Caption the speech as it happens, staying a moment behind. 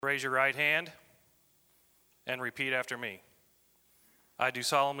raise your right hand and repeat after me. I do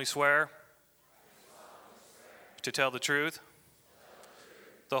solemnly swear to tell the truth,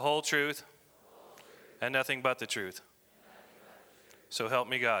 the whole truth, and nothing but the truth. So help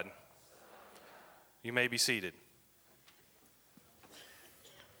me God. You may be seated.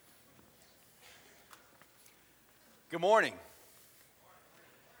 Good morning.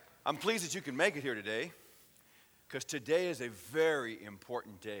 I'm pleased that you can make it here today, because today is a very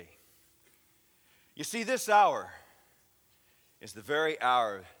important day. You see, this hour is the very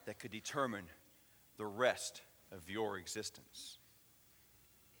hour that could determine the rest of your existence.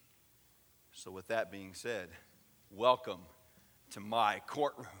 So with that being said, welcome to my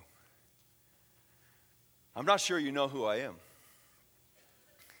courtroom. I'm not sure you know who I am.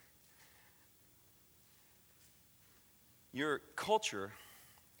 Your culture,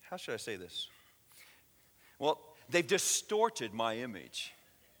 how should I say this? Well, they've distorted my image.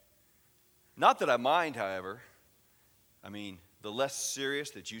 Not that I mind, however. I mean, the less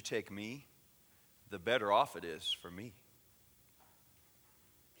serious that you take me, the better off it is for me.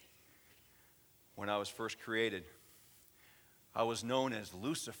 When I was first created, I was known as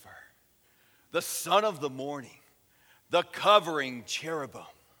Lucifer, the son of the morning, the covering cherubim.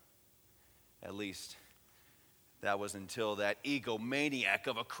 At least, that was until that egomaniac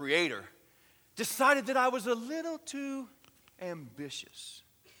of a creator decided that I was a little too ambitious.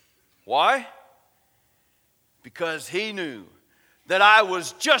 Why? Because he knew that I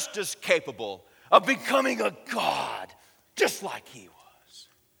was just as capable of becoming a god, just like he was.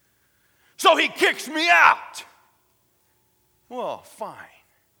 So he kicks me out. Well, fine.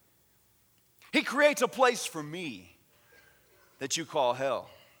 He creates a place for me that you call hell.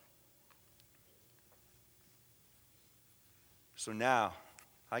 So now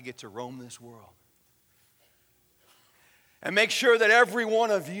I get to roam this world and make sure that every one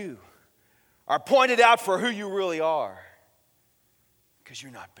of you are pointed out for who you really are, because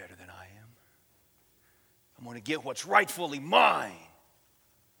you're not better than I am. I'm going to get what's rightfully mine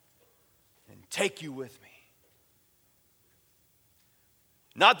and take you with me.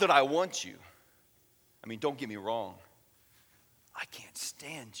 Not that I want you. I mean, don't get me wrong. I can't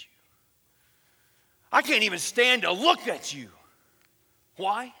stand you. I can't even stand to look at you.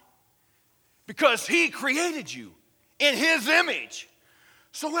 Why? Because he created you in his image.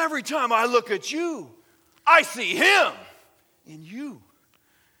 So every time I look at you, I see him in you,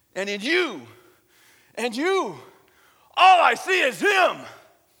 and in you, and you. All I see is him.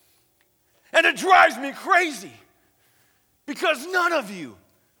 And it drives me crazy, because none of you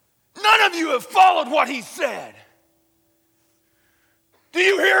have followed what he said. Do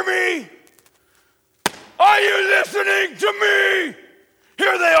you hear me? Are you listening to me?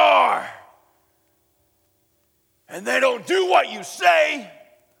 Here they are. And they don't do what you say.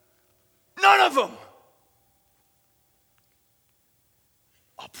 None of them.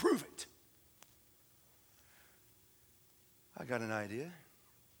 I'll prove it. I got an idea.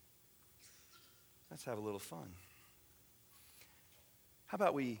 Let's have a little fun. How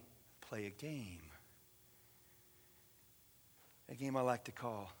about we play a game? A game I like to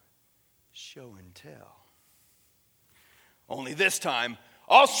call show and tell. Only this time,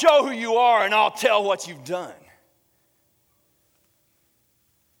 I'll show who you are and I'll tell what you've done.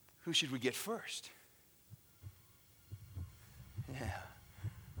 Who should we get first? Yeah.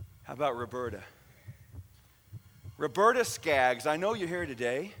 How about Roberta? Roberta Skaggs, I know you're here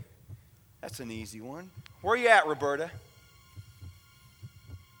today. That's an easy one. Where are you at, Roberta?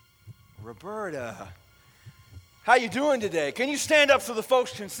 Roberta. How you doing today? Can you stand up so the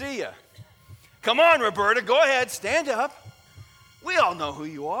folks can see you? Come on, Roberta. Go ahead. Stand up. We all know who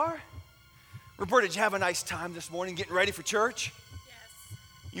you are. Roberta, did you have a nice time this morning getting ready for church?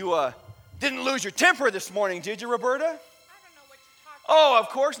 Yes. You didn't lose your temper this morning, did you, Roberta? I don't know what you're talking about. Of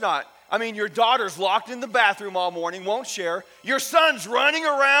course not. I mean, your daughter's locked in the bathroom all morning, won't share. Your son's running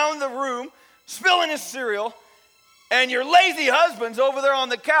around the room, spilling his cereal. And your lazy husband's over there on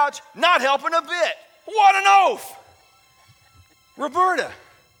the couch, not helping a bit. What an oaf! Roberta,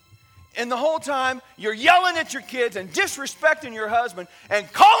 and the whole time you're yelling at your kids and disrespecting your husband and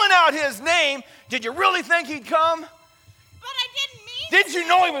calling out his name, did you really think he'd come? But I didn't mean Didn't you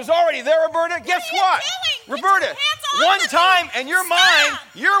know he was already there, Roberta? Guess what? Roberta, one time and you're mine,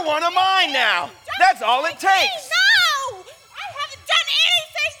 you're one of mine now. That's all it takes. No! I haven't done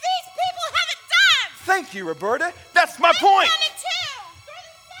anything these people haven't done! Thank you, Roberta. That's my point. I've done it too!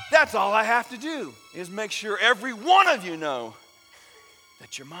 That's all I have to do, is make sure every one of you know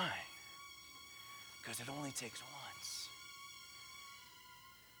that you're mine. Because it only takes once.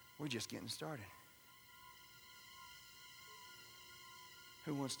 We're just getting started.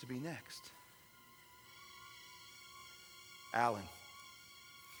 Who wants to be next? Alan.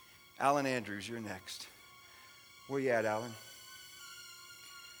 Alan Andrews, you're next. Where you at, Alan?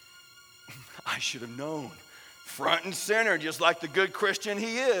 I should have known. Front and center, just like the good Christian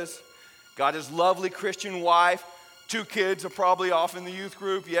he is. Got his lovely Christian wife. 2 kids are probably off in the youth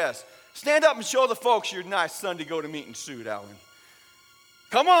group. Yes. Stand up and show the folks your nice Sunday go-to-meeting suit, Alan.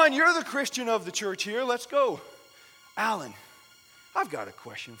 Come on, you're the Christian of the church here. Let's go. Alan, I've got a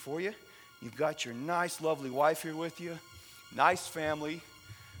question for you. You've got your nice, lovely wife here with you. Nice family.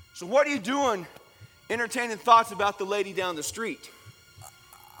 So what are you doing entertaining thoughts about the lady down the street?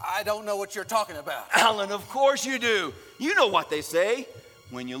 I don't know what you're talking about. Alan, of course you do. You know what they say.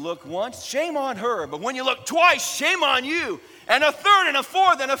 When you look once, shame on her. But when you look twice, shame on you. And a third and a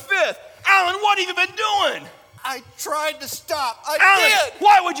fourth and a fifth. Alan, what have you been doing? I tried to stop. Alan, I did.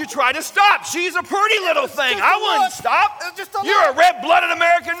 why would you try to stop? She's a pretty little thing. just I a wouldn't look. stop. Just a You're look. a red-blooded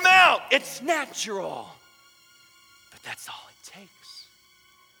American male. It's natural. But that's all it takes.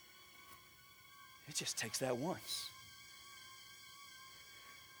 It just takes that once.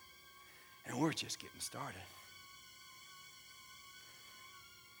 And we're just getting started.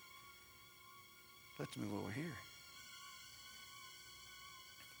 Let's move over here,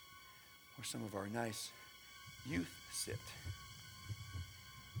 where some of our nice youth sit.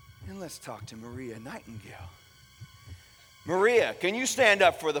 And let's talk to Maria Nightingale. Maria, can you stand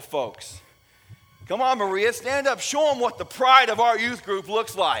up for the folks? Come on, Maria, stand up. Show them what the pride of our youth group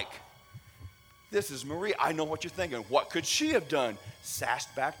looks like. This is Maria. I know what you're thinking. What could she have done?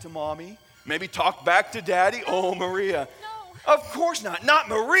 Sassed back to mommy? Maybe talked back to daddy? Oh, Maria. No. Of course not. Not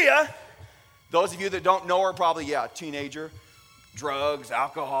Maria. Those of you that don't know her, probably, teenager. Drugs,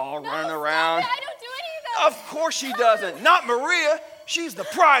 alcohol, running around. I don't do any of that. Of course she doesn't. Not Maria. She's the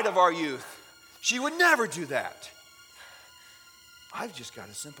pride of our youth. She would never do that. I've just got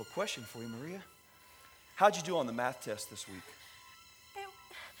a simple question for you, Maria. How'd you do on the math test this week? It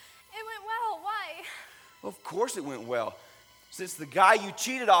went well. Why? Of course it went well. Since the guy you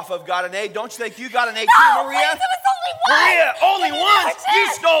cheated off of got an A, don't you think you got an A No, too, Maria? please, it was only one. Maria, only Give me one. another You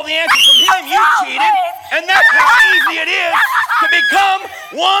chance. stole the answer from him. You No, cheated. please. And that's how easy it is to become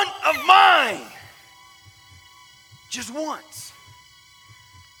one of mine. Just once.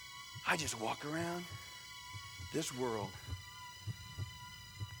 I just walk around this world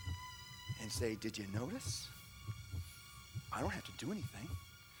and say, did you notice? I don't have to do anything.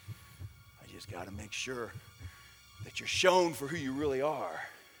 I just got to make sure that you're shown for who you really are.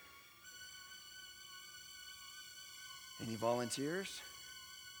 Any volunteers?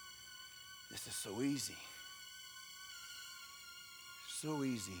 This is so easy. So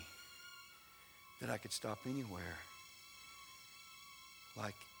easy that I could stop anywhere.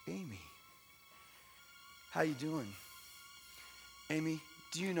 Like Amy. How you doing? Amy,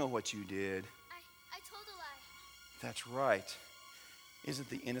 do you know what you did? I told a lie. That's right. Isn't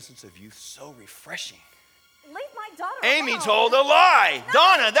the innocence of youth so refreshing? Leave my daughter Amy alone. told a lie.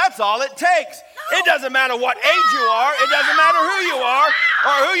 Donna, that's all it takes. It doesn't matter what age you are. It doesn't matter who you are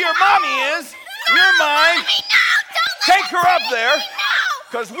or who your mommy is. You're mine. Mommy, no, don't let Take her her up see there. me, no.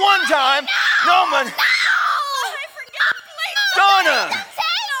 Because one time, no one... No! I forget, please. Donna! Don't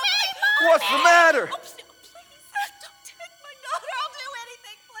take me, What's the matter? Oh, please, don't take my daughter. I'll do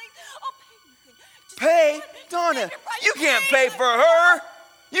anything, please. I'll pay anything. Just Pay? let me Donna, take your price you can't tag. pay for her.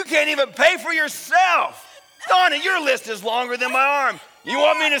 You can't even pay for yourself. Donna, your list is longer than my arm. You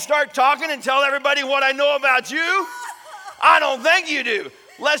want me to start talking and tell everybody what I know about you? I don't think you do.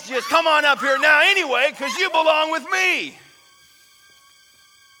 Let's just come on up here now anyway, because you belong with me.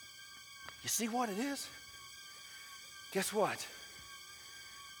 You see what it is? Guess what?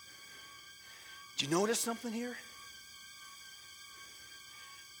 Did you notice something here?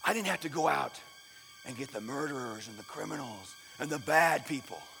 I didn't have to go out and get the murderers and the criminals and the bad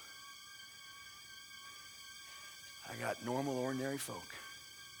people. I got normal, ordinary folk.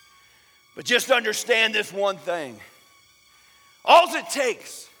 But just understand this one thing. All it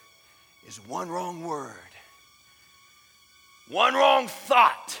takes is one wrong word, one wrong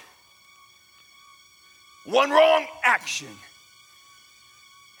thought, one wrong action.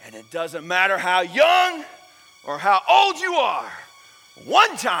 And it doesn't matter how young or how old you are,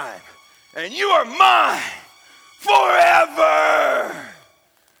 one time, and you are mine forever.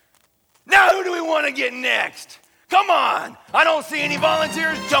 Now, who do we want to get next? Come on. I don't see any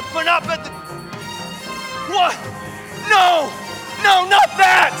volunteers jumping up at the... What? No, not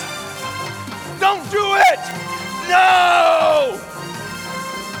that. Don't do it. No.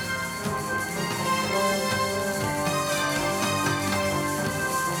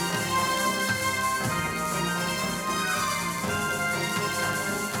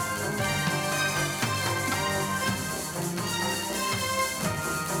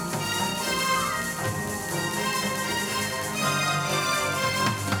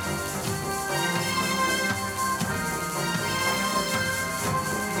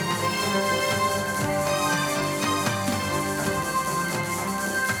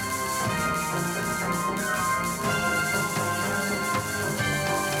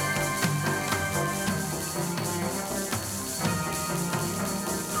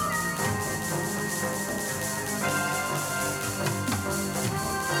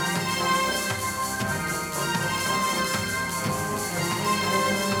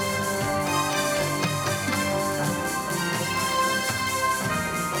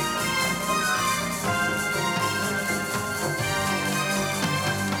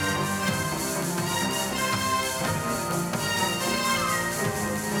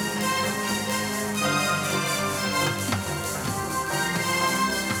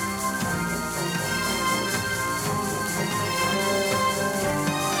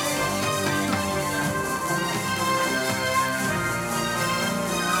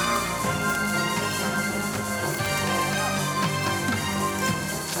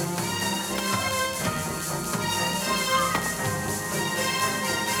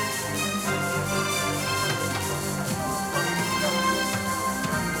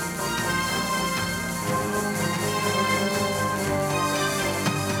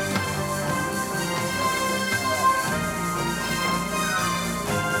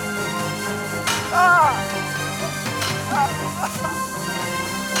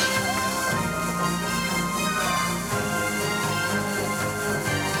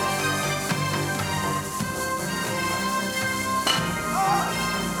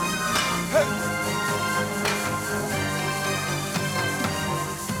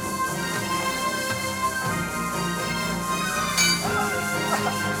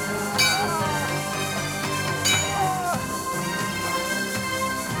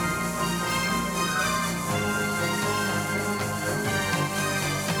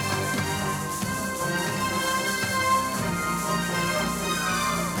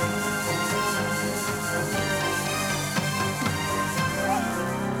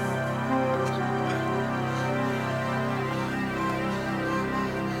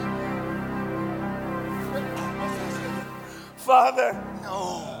 Father,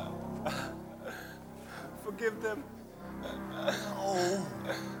 No. forgive them. No.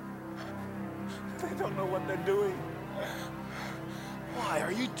 They don't know what they're doing. Why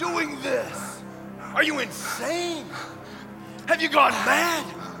are you doing this? Are you insane? Have you gone mad?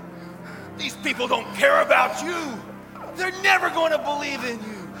 These people don't care about you. They're never going to believe in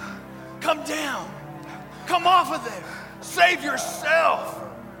you. Come down. Come off of there. Save yourself.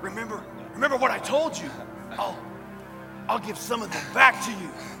 Remember what I told you. I'll give some of them back to you.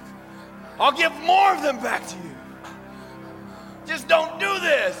 I'll give more of them back to you. Just don't do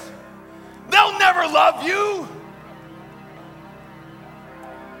this. They'll never love you.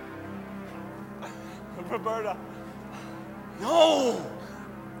 Roberta, No.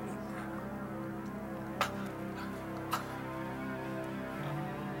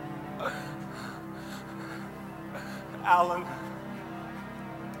 Alan,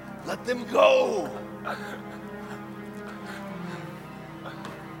 Let them go.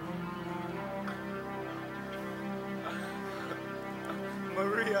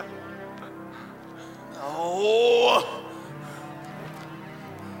 Maria, No.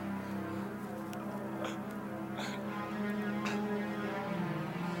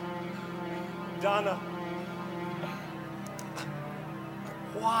 Donna,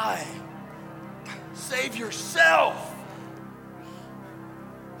 Why? Save yourself.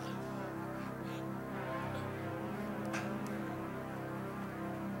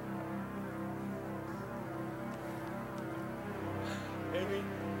 Amy,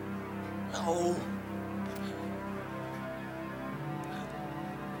 No.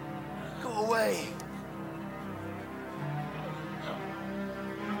 Go away.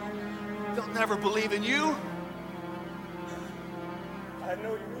 They'll never believe in you. I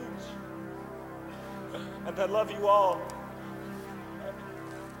know you each. And I love you all.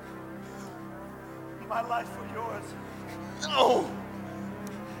 My life for yours. No.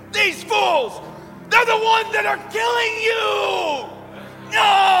 These fools, they're the ones that are killing you.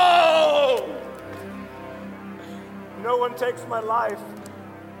 No. No one takes my life.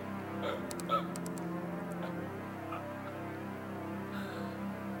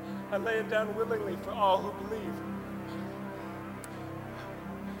 I lay it down willingly for all who believe.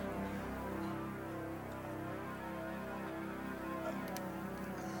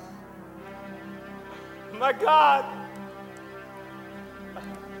 My God!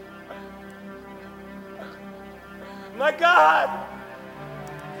 My God!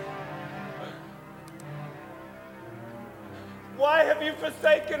 Why have you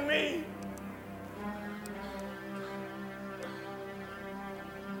forsaken me?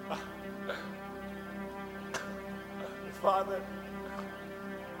 Father,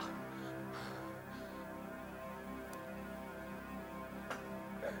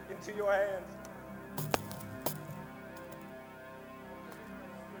 into your hands.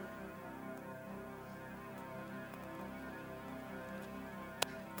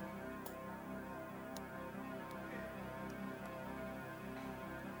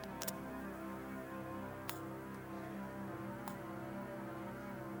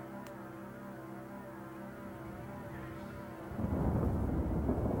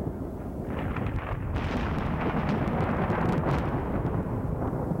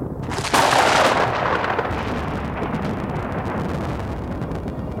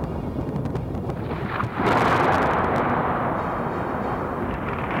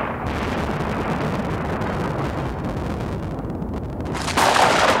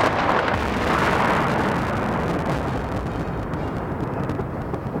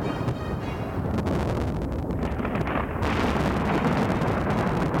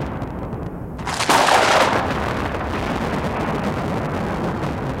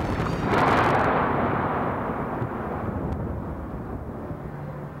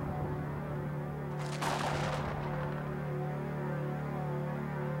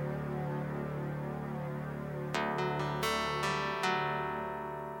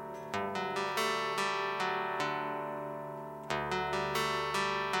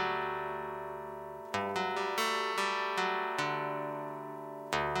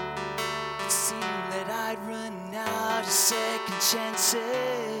 I'd run out of second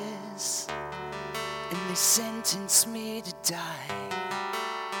chances, and they sentenced me to die.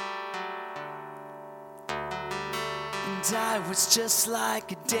 And I was just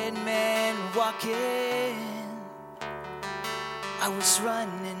like a dead man walking. I was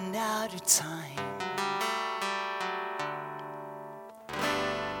running out of time.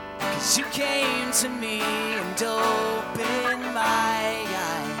 'Cause you came to me and opened my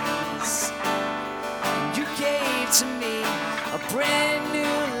eyes. And you gave to me a brand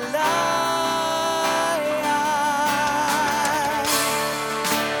new life.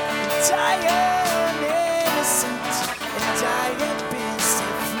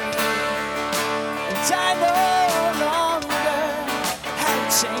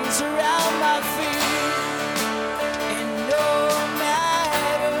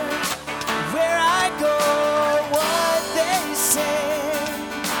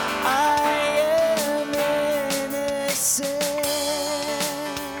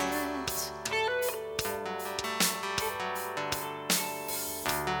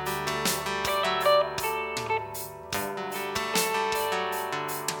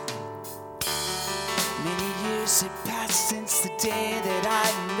 day that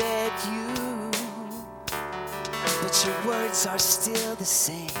I met you, but your words are still the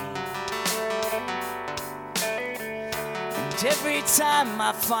same. And every time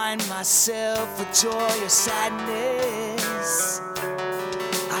I find myself with joy or sadness,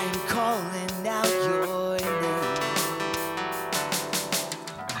 I am calling out your name.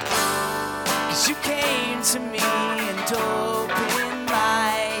 'Cause you came to me and opened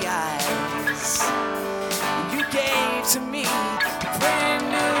my eyes. You gave to me a brand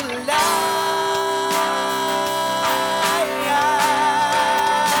new life.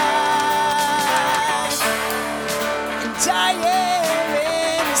 And I am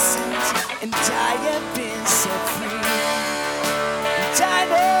innocent, and I have been set free. And I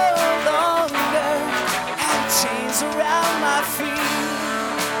no longer have chains around my feet.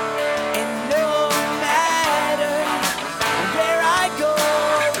 And no matter where I go,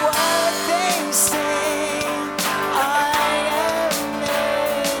 what they say, I am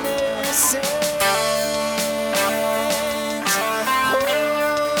innocent. Oh,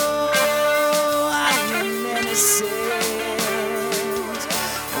 I am innocent.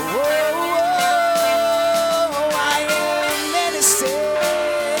 Oh, I am innocent.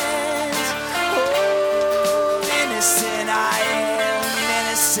 Oh, innocent, I am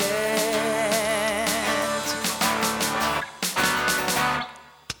innocent.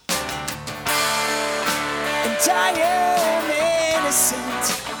 And I am innocent,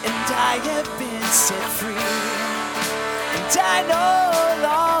 and I have been set free. And I no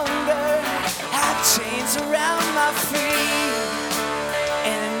longer have chains around my feet.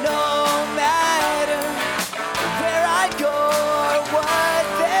 And no matter where I go or what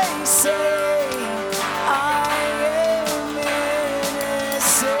they say, I am innocent.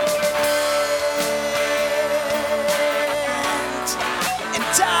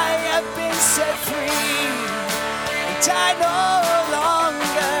 And I have been set free. And I no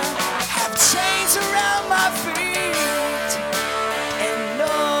longer have chains around my feet. And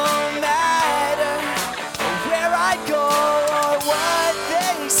no matter where I go or what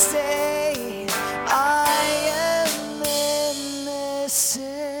they say, I am innocent.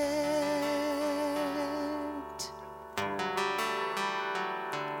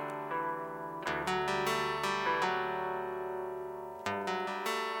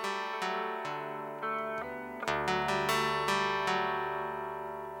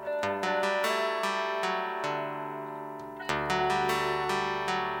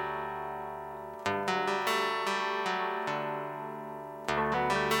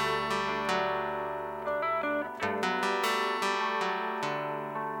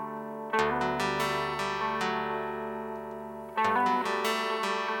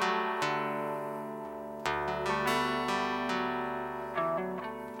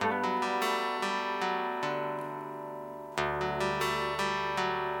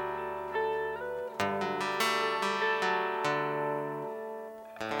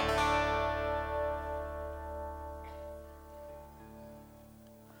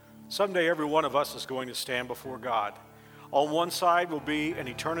 Someday every one of us is going to stand before God. On one side will be an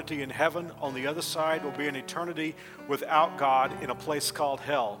eternity in heaven. On the other side will be an eternity without God in a place called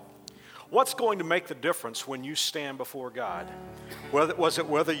hell. What's going to make the difference when you stand before God? Was it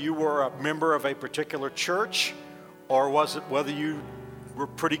whether you were a member of a particular church, or was it whether you were a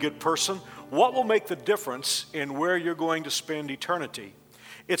pretty good person? What will make the difference in where you're going to spend eternity?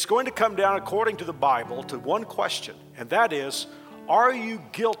 It's going to come down, according to the Bible, to one question, and that is, are you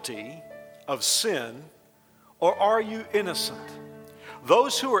guilty of sin, or are you innocent?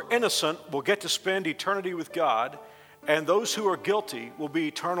 Those who are innocent will get to spend eternity with God, and those who are guilty will be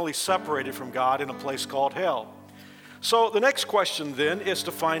eternally separated from God in a place called hell. So the next question then is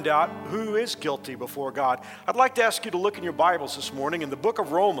to find out who is guilty before God. I'd like to ask you to look in your Bibles this morning in the book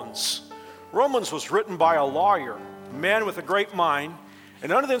of Romans. Romans was written by a lawyer, a man with a great mind,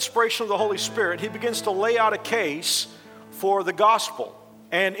 and under the inspiration of the Holy Spirit, he begins to lay out a case for the gospel.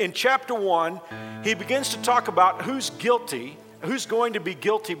 And in chapter 1, he begins to talk about who's guilty, who's going to be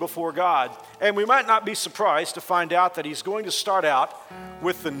guilty before God. And we might not be surprised to find out that he's going to start out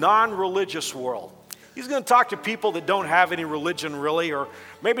with the non-religious world. He's going to talk to people that don't have any religion really, or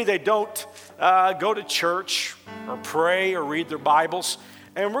maybe they don't go to church or pray or read their Bibles.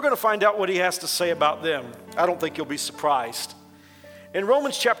 And we're going to find out what he has to say about them. I don't think you'll be surprised. In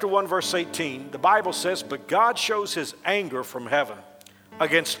Romans chapter 1, verse 18, the Bible says, "But God shows his anger from heaven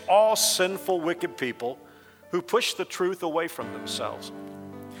against all sinful, wicked people who push the truth away from themselves."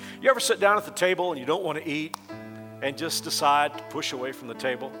 You ever sit down at the table and you don't want to eat and just decide to push away from the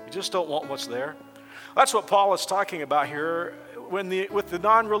table? You just don't want what's there? That's what Paul is talking about here with the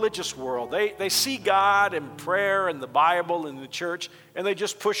non-religious world. They see God and prayer and the Bible and the church, and they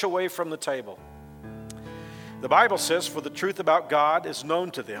just push away from the table. The Bible says, for the truth about God is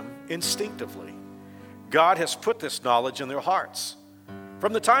known to them instinctively. God has put this knowledge in their hearts.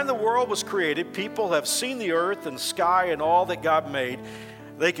 From the time the world was created, people have seen the earth and sky and all that God made.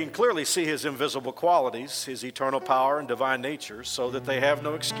 They can clearly see his invisible qualities, his eternal power and divine nature, so that they have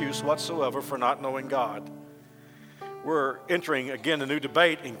no excuse whatsoever for not knowing God. We're entering, again, a new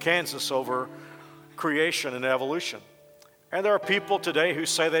debate in Kansas over creation and evolution. And there are people today who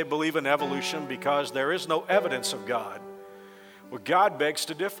say they believe in evolution because there is no evidence of God. Well, God begs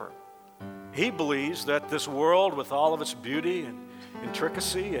to differ. He believes that this world, with all of its beauty and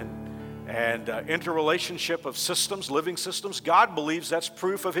intricacy and interrelationship of systems, living systems, God believes that's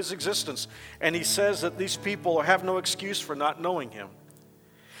proof of his existence. And he says that these people have no excuse for not knowing him.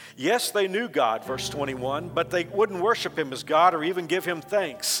 Yes, they knew God, verse 21, but they wouldn't worship him as God or even give him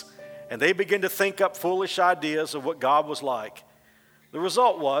thanks. And they began to think up foolish ideas of what God was like. The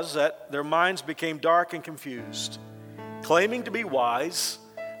result was that their minds became dark and confused. Claiming to be wise,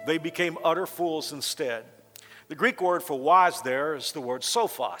 they became utter fools instead. The Greek word for wise there is the word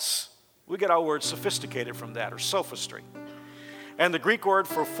sophos. We get our word sophisticated from that, or sophistry. And the Greek word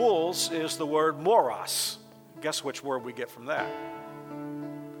for fools is the word moros. Guess which word we get from that?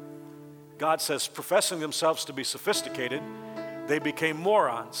 God says, professing themselves to be sophisticated, they became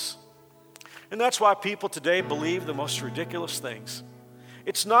morons. And that's why people today believe the most ridiculous things.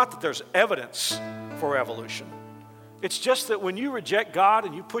 It's not that there's evidence for evolution. It's just that when you reject God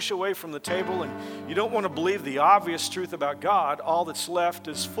and you push away from the table and you don't want to believe the obvious truth about God, all that's left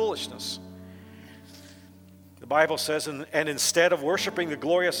is foolishness. The Bible says, and instead of worshiping the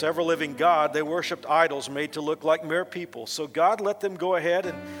glorious ever-living God, they worshiped idols made to look like mere people. So God let them go ahead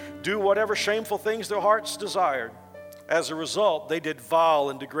and do whatever shameful things their hearts desired. As a result, they did vile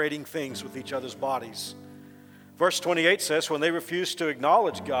and degrading things with each other's bodies. Verse 28 says, when they refused to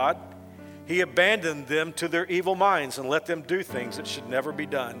acknowledge God, he abandoned them to their evil minds and let them do things that should never be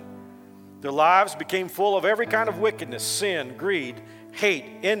done. Their lives became full of every kind of wickedness, sin, greed, hate,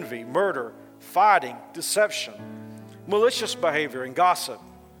 envy, murder, fighting, deception, malicious behavior, and gossip.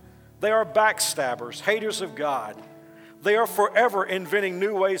 They are backstabbers, haters of God. They are forever inventing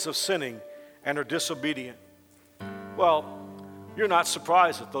new ways of sinning and are disobedient. Well, you're not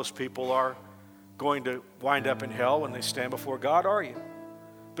surprised that those people are going to wind up in hell when they stand before God, are you?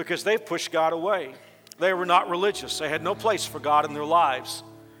 Because they've pushed God away. They were not religious. They had no place for God in their lives.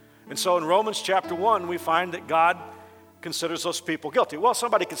 And so in Romans chapter 1, we find that God considers those people guilty. Well,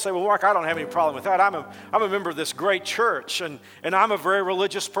 somebody could say, well, Mark, I don't have any problem with that. I'm a member of this great church, and I'm a very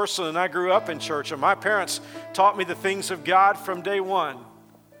religious person, and I grew up in church, and my parents taught me the things of God from day one.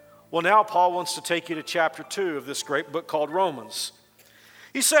 Well, now Paul wants to take you to chapter 2 of this great book called Romans.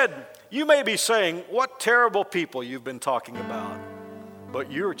 He said, you may be saying, what terrible people you've been talking about, but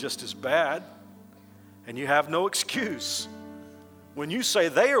you're just as bad, and you have no excuse. When you say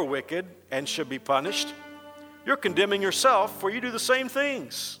they are wicked and should be punished, you're condemning yourself, for you do the same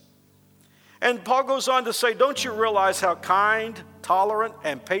things. And Paul goes on to say, don't you realize how kind, tolerant,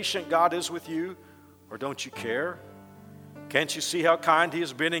 and patient God is with you? Or don't you care? Can't you see how kind he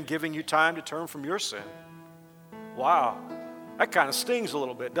has been in giving you time to turn from your sin? Wow, that kind of stings a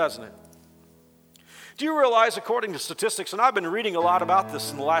little bit, doesn't it? Do you realize, according to statistics, and I've been reading a lot about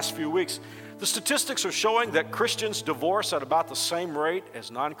this in the last few weeks, the statistics are showing that Christians divorce at about the same rate as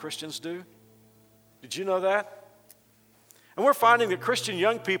non-Christians do? Did you know that? And we're finding that Christian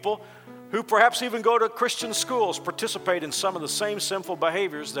young people who perhaps even go to Christian schools participate in some of the same sinful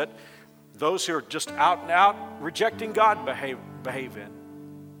behaviors that those who are just out and out rejecting God behave in.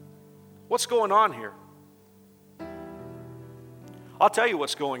 What's going on here? I'll tell you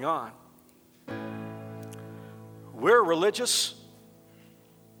what's going on. We're religious,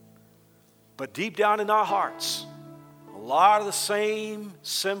 but deep down in our hearts, a lot of the same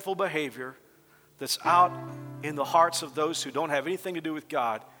sinful behavior that's out in the hearts of those who don't have anything to do with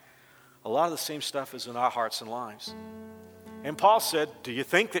God, a lot of the same stuff is in our hearts and lives. And Paul said, do you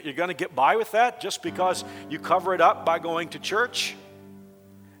think that you're going to get by with that just because you cover it up by going to church?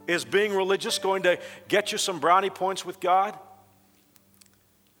 Is being religious going to get you some brownie points with God?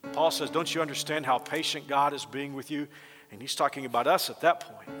 Paul says, don't you understand how patient God is being with you? And he's talking about us at that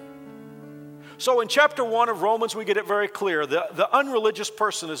point. So in chapter 1 of Romans, we get it very clear. The unreligious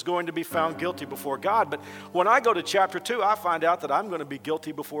person is going to be found guilty before God. But when I go to chapter 2, I find out that I'm going to be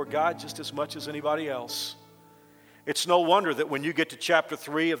guilty before God just as much as anybody else. It's no wonder that when you get to chapter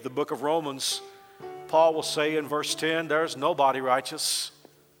 3 of the book of Romans, Paul will say in verse 10, there's nobody righteous.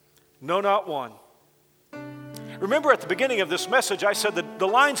 No, not one. Remember at the beginning of this message, I said that the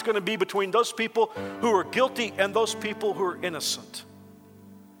line's going to be between those people who are guilty and those people who are innocent.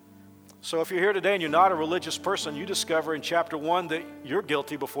 So if you're here today and you're not a religious person, you discover in chapter 1 that you're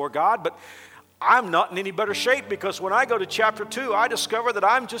guilty before God, but I'm not in any better shape, because when I go to chapter 2, I discover that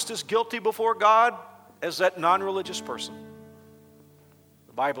I'm just as guilty before God as that non-religious person.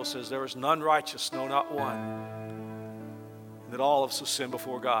 The Bible says there is none righteous, no, not one, and that all of us have sinned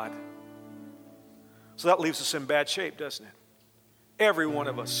before God. So that leaves us in bad shape, doesn't it? Every one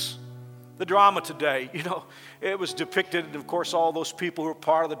of us. The drama today, it was depicted, and of course all those people who were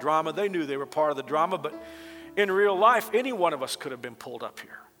part of the drama, they knew they were part of the drama, but in real life, any one of us could have been pulled up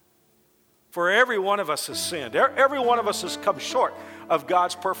here. For every one of us has sinned. Every one of us has come short of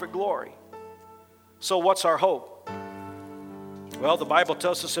God's perfect glory. So what's our hope? Well, the Bible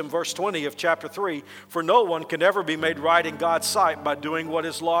tells us in verse 20 of chapter 3, for no one can ever be made right in God's sight by doing what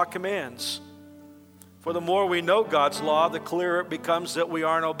his law commands. For the more we know God's law, the clearer it becomes that we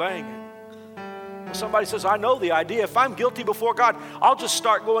aren't obeying it. When somebody says, I know the idea, if I'm guilty before God, I'll just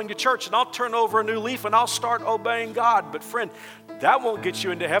start going to church and I'll turn over a new leaf and I'll start obeying God. But friend, that won't get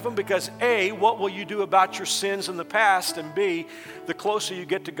you into heaven, because A, what will you do about your sins in the past? And B, the closer you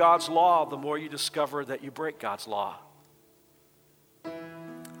get to God's law, the more you discover that you break God's law.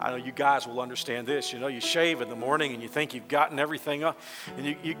 I know you guys will understand this. You shave in the morning and you think you've gotten everything up, and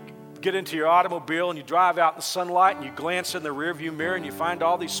you get into your automobile and you drive out in the sunlight and you glance in the rearview mirror and you find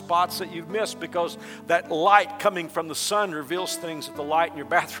all these spots that you've missed because that light coming from the sun reveals things that the light in your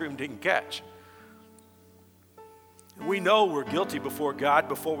bathroom didn't catch. We know we're guilty before God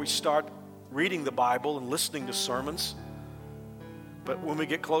before we start reading the Bible and listening to sermons. But when we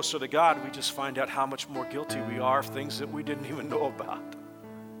get closer to God, we just find out how much more guilty we are of things that we didn't even know about.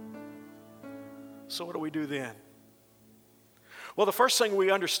 So what do we do then? Well, the first thing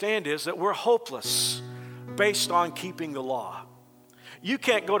we understand is that we're hopeless based on keeping the law. You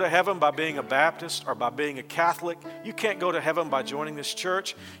can't go to heaven by being a Baptist or by being a Catholic. You can't go to heaven by joining this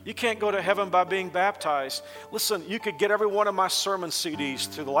church. You can't go to heaven by being baptized. Listen, you could get every one of my sermon CDs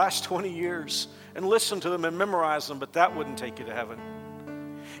through the last 20 years and listen to them and memorize them, but that wouldn't take you to heaven.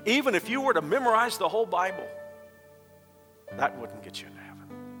 Even if you were to memorize the whole Bible, that wouldn't get you into heaven.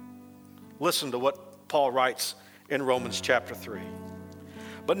 Listen to what Paul writes in Romans chapter 3.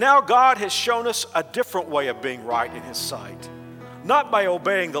 But now God has shown us a different way of being right in his sight. Not by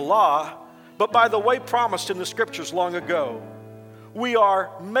obeying the law, but by the way promised in the scriptures long ago. We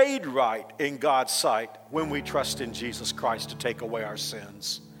are made right in God's sight when we trust in Jesus Christ to take away our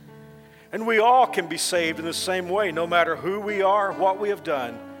sins. And we all can be saved in the same way, no matter who we are or what we have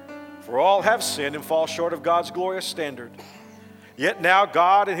done. For all have sinned and fall short of God's glorious standard. Yet now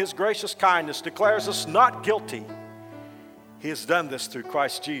God in his gracious kindness declares us not guilty. He has done this through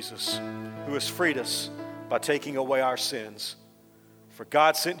Christ Jesus, who has freed us by taking away our sins. For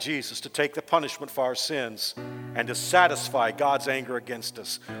God sent Jesus to take the punishment for our sins and to satisfy God's anger against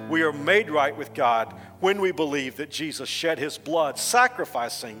us. We are made right with God when we believe that Jesus shed his blood,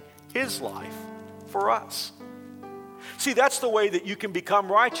 sacrificing his life for us. See, that's the way that you can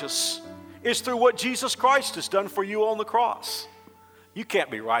become righteous, is through what Jesus Christ has done for you on the cross. You can't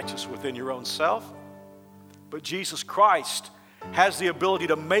be righteous within your own self, but Jesus Christ has the ability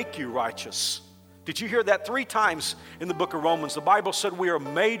to make you righteous. Did you hear that 3 times in the book of Romans? The Bible said we are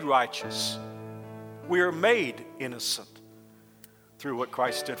made righteous. We are made innocent through what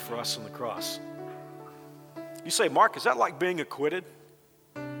Christ did for us on the cross. You say, Mark, is that like being acquitted?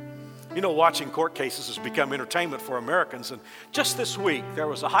 Watching court cases has become entertainment for Americans. And just this week, there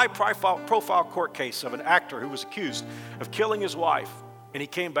was a high-profile court case of an actor who was accused of killing his wife, and he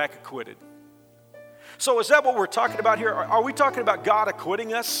came back acquitted. So is that what we're talking about here? Are we talking about God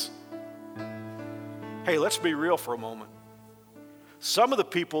acquitting us? Hey, let's be real for a moment. Some of the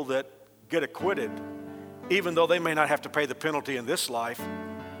people that get acquitted, even though they may not have to pay the penalty in this life,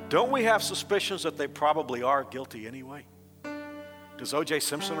 don't we have suspicions that they probably are guilty anyway? Does O.J.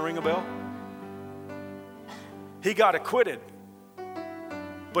 Simpson ring a bell? He got acquitted,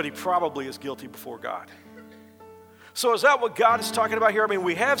 but he probably is guilty before God. So is that what God is talking about here? I mean,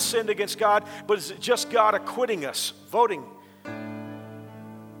 we have sinned against God, but is it just God acquitting us, voting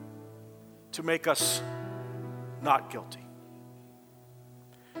to make us not guilty?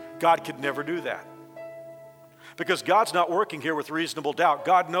 God could never do that, because God's not working here with reasonable doubt.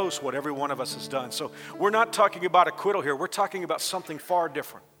 God knows what every one of us has done. So we're not talking about acquittal here. We're talking about something far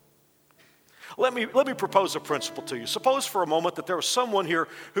different. Let me propose a principle to you. Suppose for a moment that there was someone here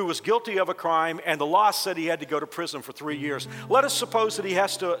who was guilty of a crime and the law said he had to go to prison for 3 years. Let us suppose that he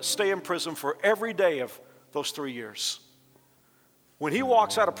has to stay in prison for every day of those 3 years. When he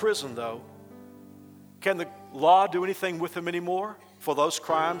walks out of prison, though, can law do anything with him anymore for those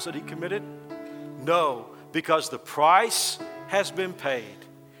crimes that he committed? No, because the price has been paid.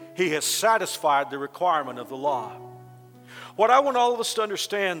 He has satisfied the requirement of the law. What I want all of us to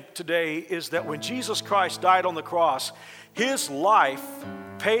understand today is that when Jesus Christ died on the cross, his life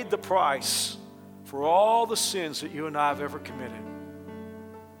paid the price for all the sins that you and I have ever committed.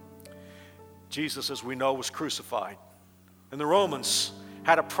 Jesus, as we know, was crucified. And the Romans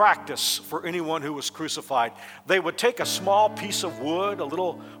had a practice for anyone who was crucified. They would take a small piece of wood, a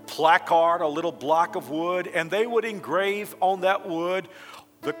little placard, a little block of wood, and they would engrave on that wood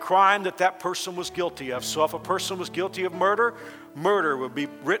the crime that that person was guilty of. So if a person was guilty of murder, murder would be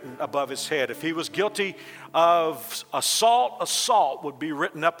written above his head. If he was guilty of assault, assault would be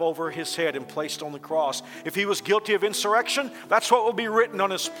written up over his head and placed on the cross. If he was guilty of insurrection, that's what would be written on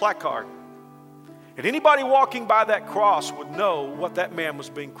his placard. And anybody walking by that cross would know what that man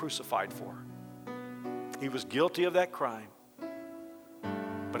was being crucified for. He was guilty of that crime.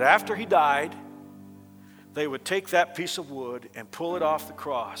 But after he died, they would take that piece of wood and pull it off the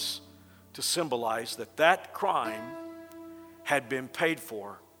cross to symbolize that that crime had been paid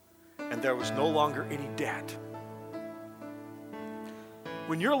for and there was no longer any debt.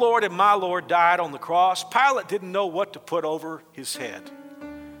 When your Lord and my Lord died on the cross, Pilate didn't know what to put over his head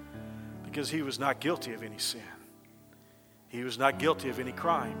because he was not guilty of any sin. He was not guilty of any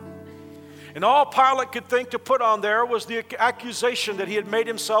crime. And all Pilate could think to put on there was the accusation that he had made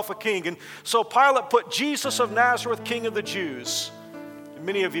himself a king. And so Pilate put Jesus of Nazareth, King of the Jews. And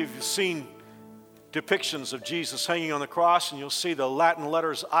many of you have seen depictions of Jesus hanging on the cross, and you'll see the Latin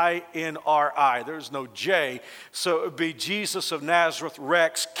letters I-N-R-I. There's no J, so it would be Jesus of Nazareth,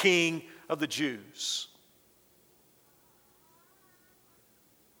 Rex, King of the Jews.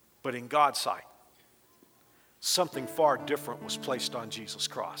 But in God's sight, something far different was placed on Jesus'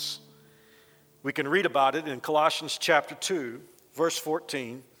 cross. We can read about it in Colossians chapter 2, verse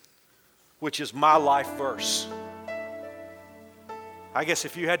 14, which is my life verse. I guess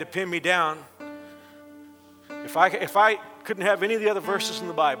if you had to pin me down, if I couldn't have any of the other verses in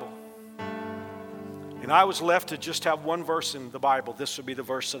the Bible, and I was left to just have one verse in the Bible, this would be the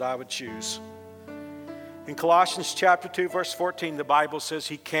verse that I would choose. In Colossians chapter 2, verse 14, the Bible says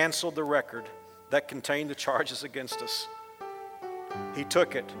he canceled the record that contained the charges against us. He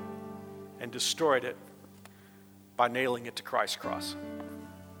took it and destroyed it by nailing it to Christ's cross.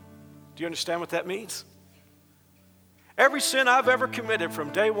 Do you understand what that means? Every sin I've ever committed from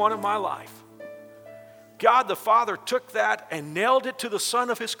day one of my life, God the Father took that and nailed it to the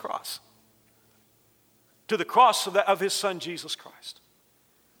Son of his cross, to the cross of his Son Jesus Christ.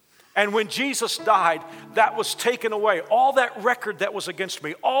 And when Jesus died, that was taken away. All that record that was against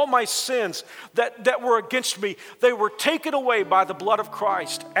me, all my sins that were against me, they were taken away by the blood of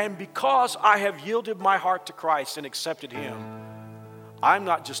Christ. And because I have yielded my heart to Christ and accepted him, I'm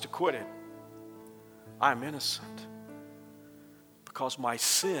not just acquitted, I'm innocent. Because my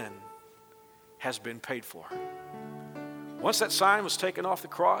sin has been paid for. Once that sign was taken off the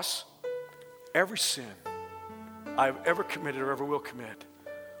cross, every sin I've ever committed or ever will commit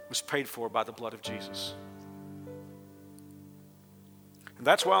was paid for by the blood of Jesus. And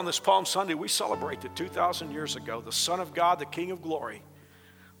that's why on this Palm Sunday we celebrate that 2,000 years ago, the Son of God, the King of glory,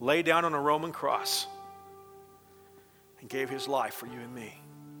 lay down on a Roman cross and gave his life for you and me.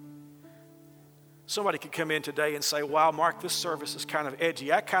 Somebody could come in today and say, wow, Mark, this service is kind of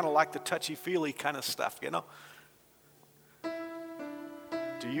edgy. I kind of like the touchy-feely kind of stuff, you know.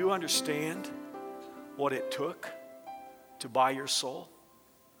 Do you understand what it took to buy your soul?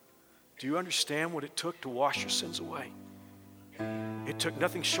 Do you understand what it took to wash your sins away? It took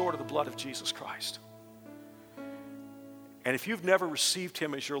nothing short of the blood of Jesus Christ. And if you've never received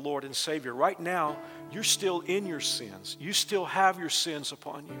him as your Lord and Savior, right now, you're still in your sins. You still have your sins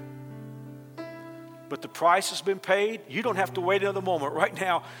upon you. But the price has been paid. You don't have to wait another moment. Right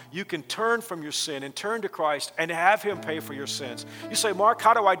now, you can turn from your sin and turn to Christ and have him pay for your sins. You say, Mark,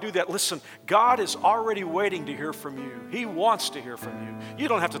 how do I do that? Listen, God is already waiting to hear from you. He wants to hear from you. You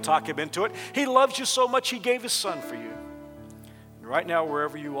don't have to talk him into it. He loves you so much, he gave his son for you. And right now,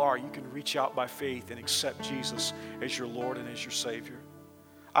 wherever you are, you can reach out by faith and accept Jesus as your Lord and as your Savior.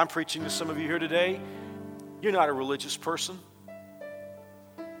 I'm preaching to some of you here today. You're not a religious person.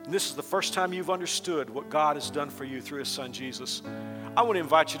 And this is the first time you've understood what God has done for you through his son Jesus. I want to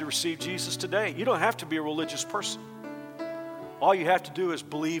invite you to receive Jesus today. You don't have to be a religious person. All you have to do is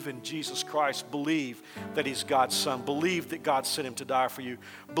believe in Jesus Christ. Believe that he's God's son. Believe that God sent him to die for you.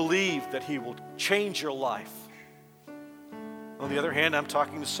 Believe that he will change your life. On the other hand, I'm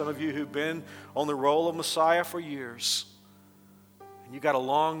talking to some of you who've been on the role of Messiah for years. You got a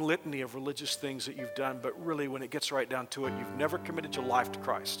long litany of religious things that you've done, but really when it gets right down to it, you've never committed your life to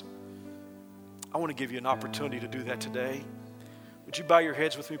Christ. I want to give you an opportunity to do that today. Would you bow your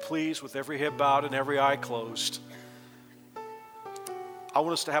heads with me, please, with every head bowed and every eye closed? I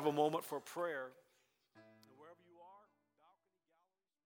want us to have a moment for prayer.